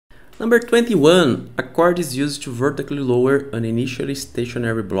Number 21. A cord is used to vertically lower an initially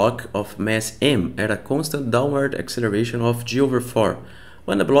stationary block of mass m at a constant downward acceleration of g over 4.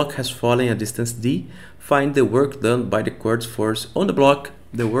 When the block has fallen a distance d, find the work done by the cord's force on the block,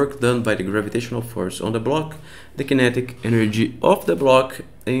 the work done by the gravitational force on the block, the kinetic energy of the block,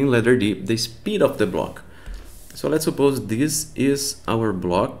 and letter D, the speed of the block. So let's suppose this is our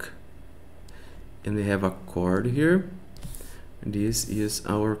block, and we have a cord here. This is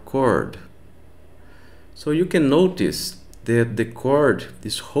our cord. So you can notice that the cord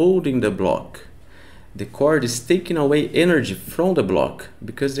is holding the block. The cord is taking away energy from the block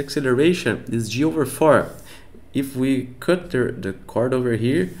because the acceleration is g over 4. If we cut the cord over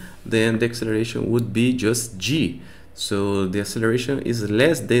here, then the acceleration would be just g. So the acceleration is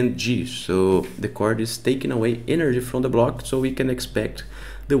less than g. So the cord is taking away energy from the block. So we can expect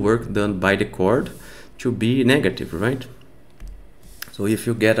the work done by the cord to be negative, right? So if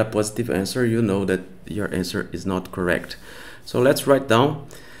you get a positive answer, you know that your answer is not correct. So let's write down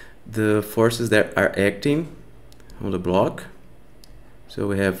the forces that are acting on the block. So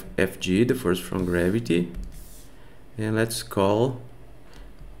we have Fg, the force from gravity, and let's call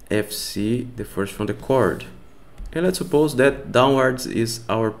Fc the force from the cord. And let's suppose that downwards is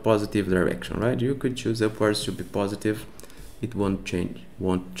our positive direction, right? You could choose upwards to be positive. It won't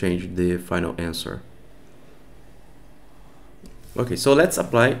change the final answer. Okay, so let's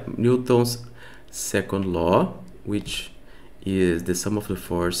apply Newton's second law, which is the sum of the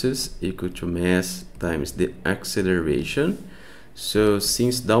forces equal to mass times the acceleration. So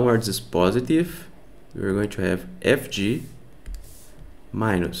since downwards is positive, we're going to have Fg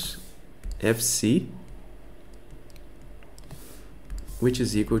minus Fc, which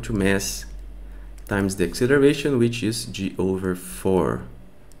is equal to mass times the acceleration, which is g over 4.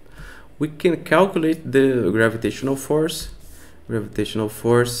 We can calculate the gravitational force. Gravitational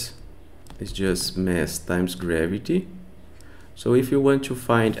force is just mass times gravity. So if you want to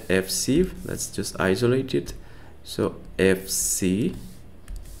find Fc, let's just isolate it. So Fc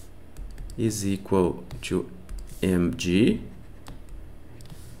is equal to mg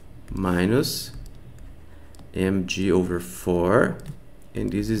minus mg over 4,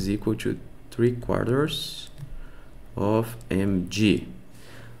 and this is equal to 3/4 of mg.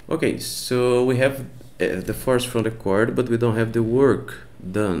 Okay, so we have the force from the cord, but we don't have the work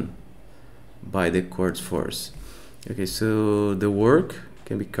done by the cord's force. Okay, so the work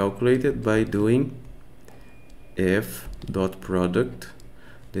can be calculated by doing F dot product,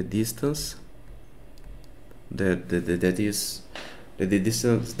 the distance that is the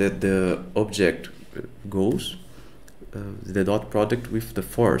distance that the object goes, the dot product with the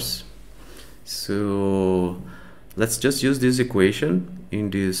force. So let's just use this equation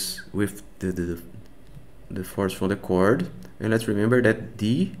in this with the force from the cord, and let's remember that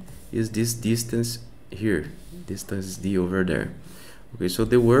d is this distance here. Distance is d over there. Okay, so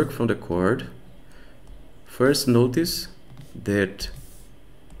the work from the cord, first notice that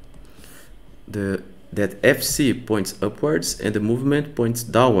that Fc points upwards and the movement points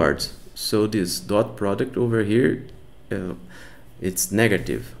downwards. So this dot product over here, it's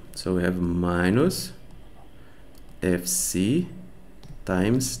negative. So we have minus Fc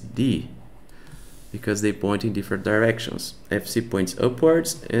times d, because they point in different directions. Fc points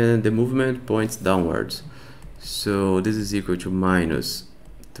upwards and the movement points downwards. So this is equal to minus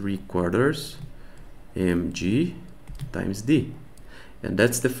 3/4 mg times d. And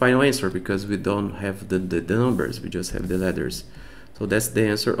that's the final answer because we don't have the numbers, we just have the letters. So that's the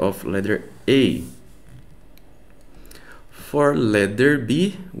answer of letter A. For letter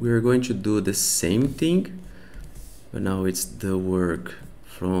B, we're going to do the same thing, but now it's the work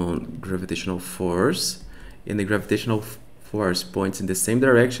from gravitational force, and the gravitational force points in the same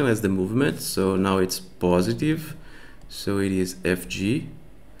direction as the movement, so now it's positive, so it is Fg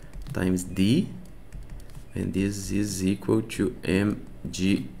times d, and this is equal to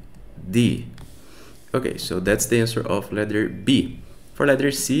mgd. Okay, so that's the answer of letter B. For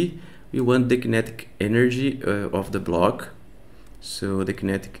letter C, we want the kinetic energy of the block. So the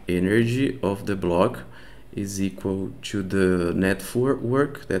kinetic energy of the block is equal to the net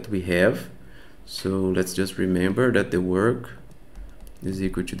work that we have. So let's just remember that the work is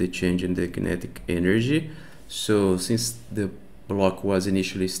equal to the change in the kinetic energy. So since the block was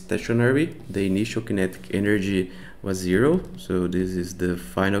initially stationary, the initial kinetic energy was 0. So this is the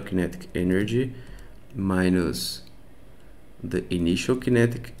final kinetic energy minus the initial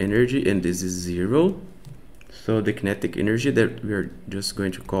kinetic energy, and this is 0. So the kinetic energy that we are just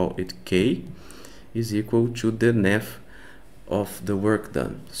going to call it K is equal to the net of the work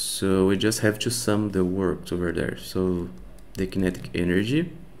done. So we just have to sum the work over there. So the kinetic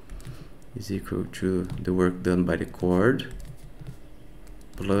energy is equal to the work done by the cord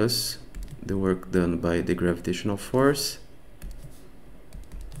plus the work done by the gravitational force,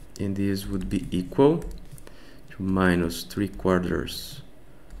 and this would be equal to minus 3/4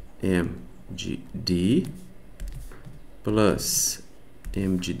 mgd plus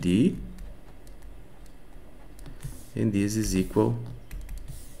mgd, and this is equal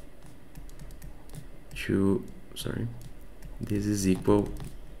to, this is equal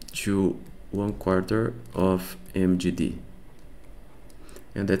to 1/4 of mgd.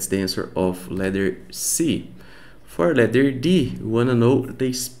 And that's the answer of letter C. For letter D, we want to know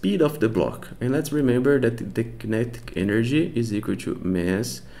the speed of the block. And let's remember that the kinetic energy is equal to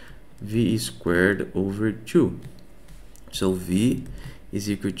mass V squared over 2. So V is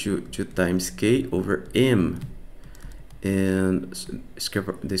equal to 2 times K over M. And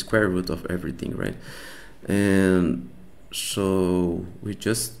the square root of everything, right? And so we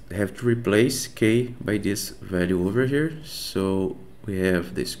just have to replace K by this value over here. So we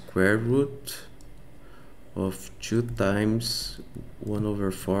have the square root of 2 times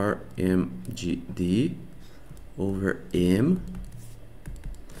 1/4 mgd over m,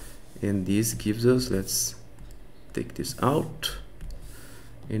 and this gives us, let's take this out,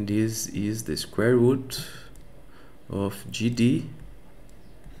 and this is the square root of gd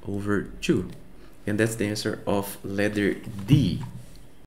over 2, and that's the answer of letter D.